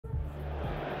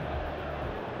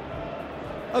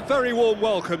A very warm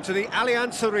welcome to the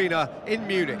Allianz Arena in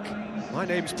Munich. My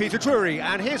name's Peter Drury,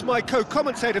 and here's my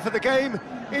co-commentator for the game,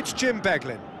 it's Jim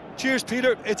Beglin. Cheers,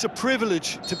 Peter. It's a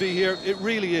privilege to be here, it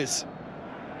really is.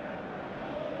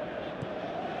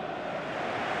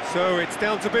 So it's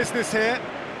down to business here.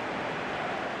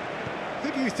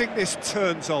 Who do you think this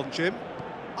turns on, Jim?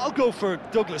 I'll go for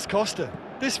Douglas Costa.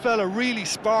 This fella really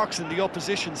sparks in the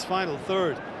opposition's final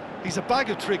third. He's a bag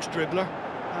of tricks dribbler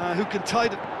who can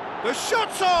tide it. The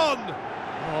shot's on!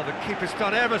 Oh, the keeper's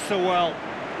done ever so well.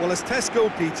 Well, as tests go,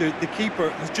 Peter, the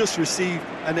keeper has just received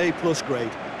an A+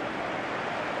 grade.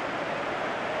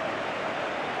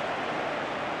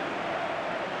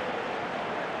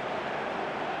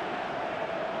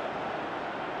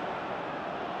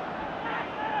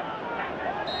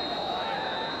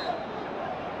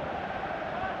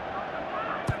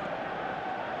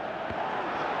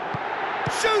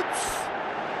 Shoots!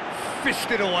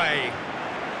 Fisted away.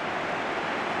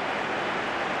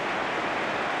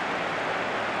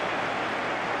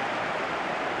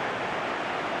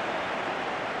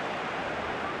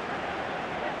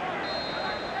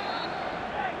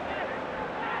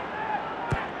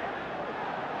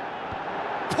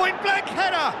 Point-blank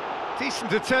header!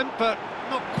 Decent attempt, but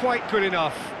not quite good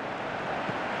enough.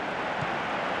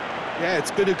 Yeah,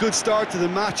 it's been a good start to the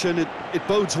match and it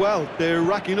bodes well. They're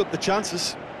racking up the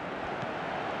chances.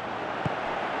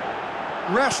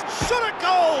 Rest shot at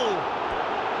goal!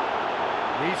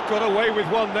 He's got away with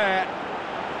one there.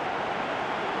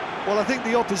 Well, I think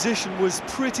the opposition was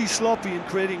pretty sloppy in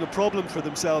creating a problem for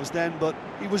themselves then, but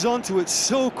he was onto it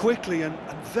so quickly and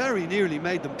very nearly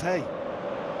made them pay.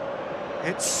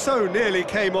 It so nearly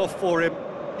came off for him.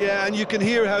 Yeah, and you can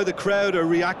hear how the crowd are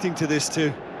reacting to this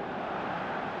too.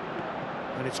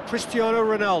 And it's Cristiano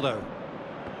Ronaldo.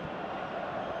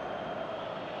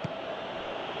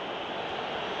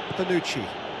 Bonucci.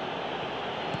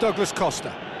 Douglas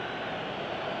Costa.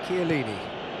 Chiellini.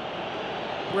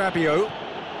 Rabiot.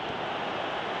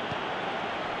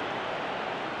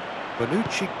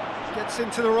 Bonucci gets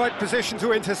into the right position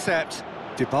to intercept.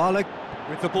 Dybala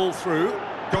with the ball through.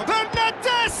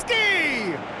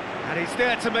 Bernardeschi! And he's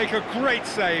there to make a great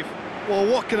save. Well,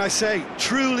 what can I say?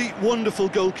 Truly wonderful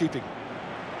goalkeeping.